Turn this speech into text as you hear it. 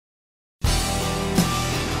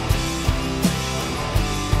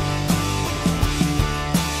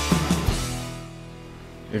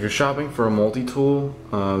If you're shopping for a multi-tool,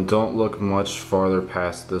 don't look much farther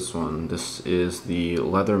past this one. This is the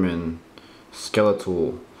Leatherman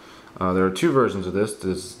Skeletool. There are two versions of this.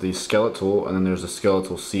 There's the Skeletool, and then there's the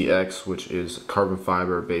Skeletool CX, which is a carbon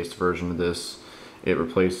fiber based version of this. It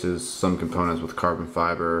replaces some components with carbon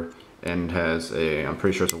fiber and has a, I'm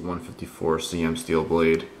pretty sure it's a 154 cm steel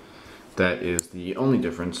blade. That is the only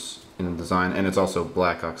difference in the design, and it's also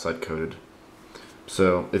black oxide coated.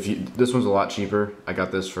 So this one's a lot cheaper. I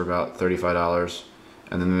got this for about $35,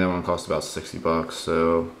 and then the other one cost about 60 bucks.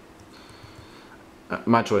 So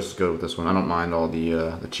my choice is good with this one. I don't mind all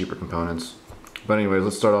the cheaper components. But anyways,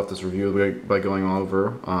 let's start off this review by going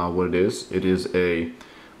over what it is. It is a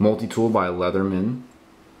multi-tool by Leatherman.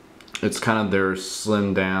 It's kind of their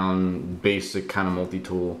slimmed down, basic kind of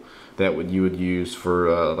multi-tool that you would use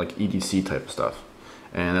for like EDC type of stuff.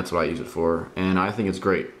 And that's what I use it for. And I think it's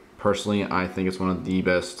great. Personally, I think it's one of the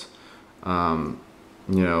best, you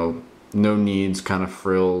know, no needs kind of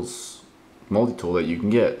frills multi-tool that you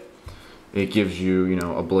can get. It gives you, you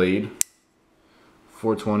know, a blade,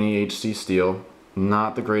 420 HC steel,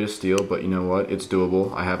 not the greatest steel, but you know what, it's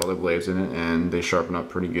doable. I have other blades in it, and they sharpen up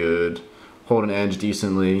pretty good, hold an edge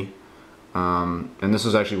decently, and this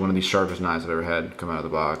is actually one of the sharpest knives I've ever had come out of the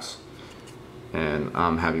box, and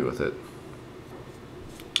I'm happy with it.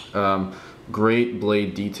 Great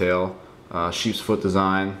blade detail, sheep's foot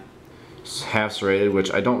design, half serrated,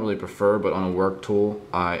 which I don't really prefer, but on a work tool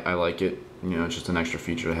I like it. You know, it's just an extra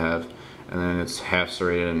feature to have. And then it's half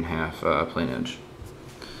serrated and half plain edge.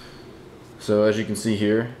 So as you can see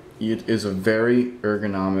here, it is a very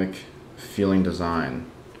ergonomic feeling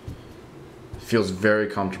design. It feels very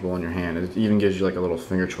comfortable in your hand. It even gives you like a little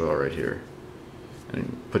finger twirl right here. And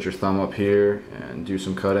you put your thumb up here and do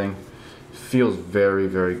some cutting. Feels very,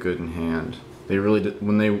 very good in hand. They really did,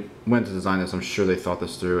 when they went to design this, I'm sure they thought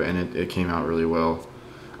this through, and it came out really well.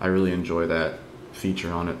 I really enjoy that feature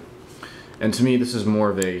on it. And to me, this is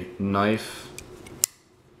more of a knife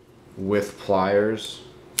with pliers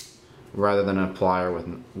rather than a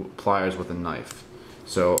pliers with a knife.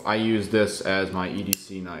 So I use this as my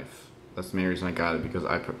EDC knife. That's the main reason I got it, because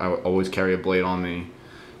I always carry a blade on me.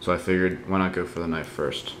 So I figured, why not go for the knife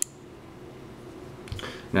first?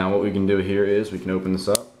 Now what we can do here is we can open this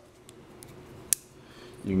up.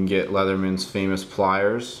 You can get Leatherman's famous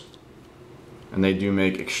pliers, and they do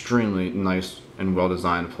make extremely nice and well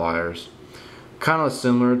designed pliers. Kind of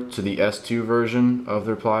similar to the S2 version of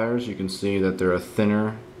their pliers. You can see that they're a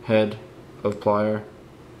thinner head of plier,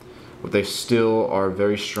 but they still are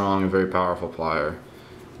very strong and very powerful plier.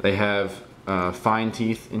 They have fine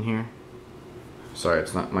teeth in here. Sorry,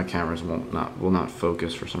 it's not, my cameras will not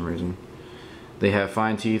focus for some reason. They have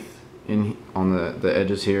fine teeth on the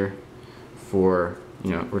edges here for, you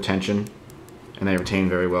know, retention, and they retain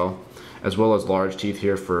very well, as well as large teeth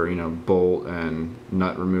here for, you know, bolt and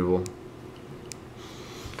nut removal.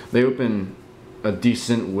 They open a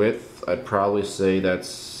decent width. I'd probably say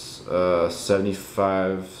that's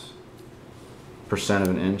 75% of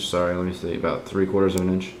an inch. Sorry, let me say about 3/4 of an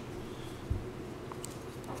inch.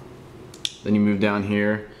 Then you move down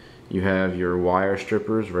here. You have your wire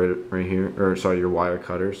strippers right here, or sorry, your wire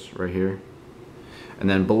cutters right here. And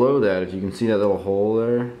then below that, if you can see that little hole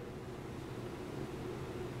there,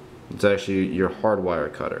 it's actually your hard wire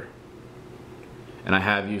cutter. And I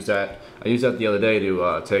have used that. I used that the other day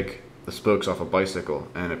to take the spokes off a bicycle,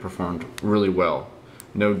 and it performed really well.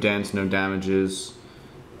 No dents, no damages,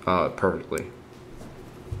 perfectly.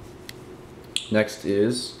 Next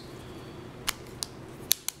is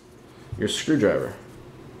your screwdriver.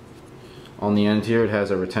 On the end here, it has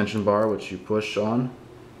a retention bar which you push on,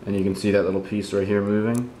 and you can see that little piece right here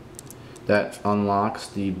moving. That unlocks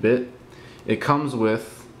the bit. It comes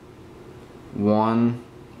with one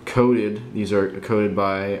coated, these are coated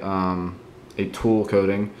by a tool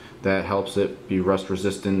coating that helps it be rust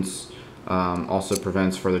resistant, also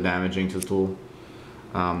prevents further damaging to the tool.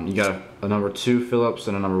 You got a number 2 Phillips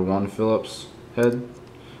and a number 1 Phillips head.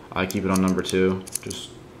 I keep it on number 2, just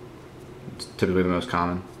it's typically the most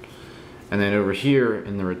common. And then over here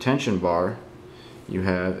in the retention bar, you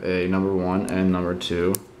have a number 1 and number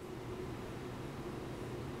 2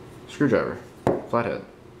 screwdriver, flathead.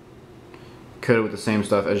 Coated with the same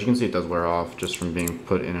stuff. As you can see, it does wear off just from being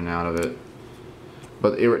put in and out of it.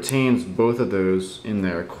 But it retains both of those in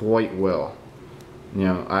there quite well. You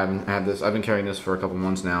know, I've been carrying this for a couple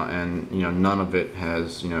months now, and you know, none of it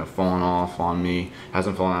has, you know, fallen off on me,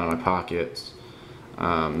 hasn't fallen out of my pockets,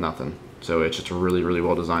 nothing. So it's just a really, really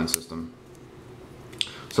well designed system.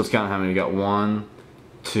 So let's count how many we got. 1,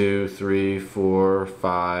 2, 3, 4,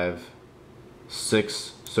 5,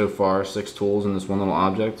 6 so far. 6 tools in this one little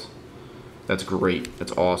object. That's great.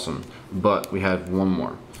 That's awesome. But we have one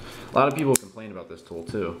more. A lot of people complain about this tool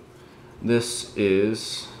too. This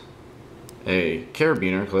is a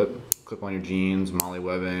carabiner clip on your jeans, molly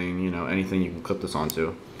webbing, you know, anything you can clip this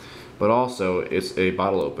onto. But also, it's a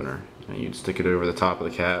bottle opener. You'd stick it over the top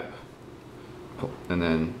of the cap, and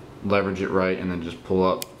then leverage it right, and then just pull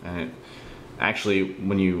up. And it actually,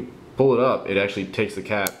 when you pull it up, it actually takes the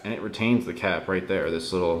cap and it retains the cap right there.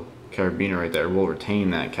 This little carabiner right there will retain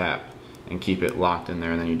that cap and keep it locked in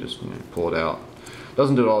there, and then you just pull it out.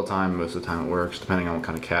 Doesn't do it all the time. Most of the time it works, depending on what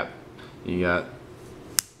kind of cap you got.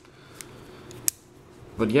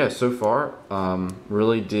 But yeah, so far,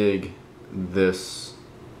 really dig this,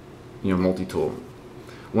 multi-tool.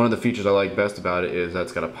 One of the features I like best about it is that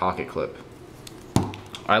it's got a pocket clip.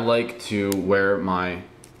 I like to wear my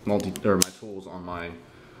my tools on my,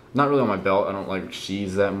 not really on my belt. I don't like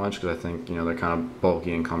sheaths that much because I think they're kind of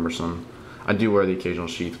bulky and cumbersome. I do wear the occasional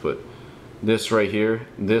sheath, but this right here,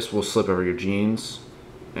 this will slip over your jeans,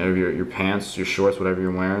 over your pants, your shorts, whatever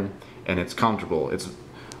you're wearing, and it's comfortable. It's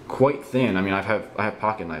quite thin. I mean, I have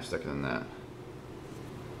pocket knives thicker than that.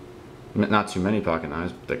 Not too many pocket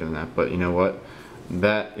knives thicker than that, but you know what?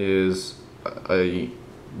 That is a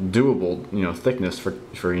doable, thickness for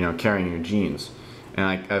carrying your jeans. And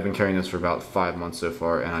I've been carrying this for about 5 months so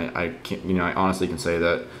far, and I honestly can say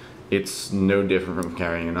that it's no different from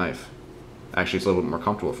carrying a knife. Actually, it's a little bit more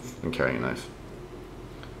comfortable than carrying a knife.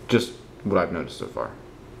 Just what I've noticed so far.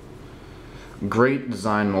 Great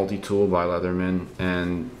design multi-tool by Leatherman,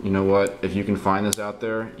 and you know what? If you can find this out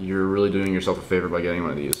there, you're really doing yourself a favor by getting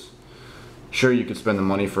one of these. Sure, you could spend the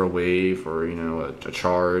money for a wave or a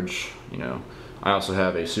charge. I also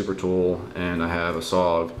have a super tool and I have a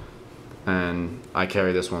SOG, and I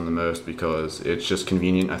carry this one the most because it's just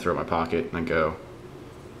convenient. I throw it in my pocket and I go,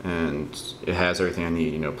 and it has everything I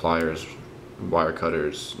need. Pliers, wire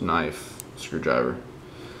cutters, knife, screwdriver.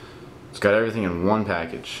 It's got everything in one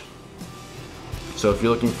package. So if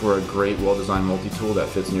you're looking for a great, well-designed multi-tool that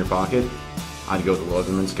fits in your pocket, I'd go with the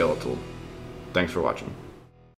Leatherman Skeletool. Thanks for watching.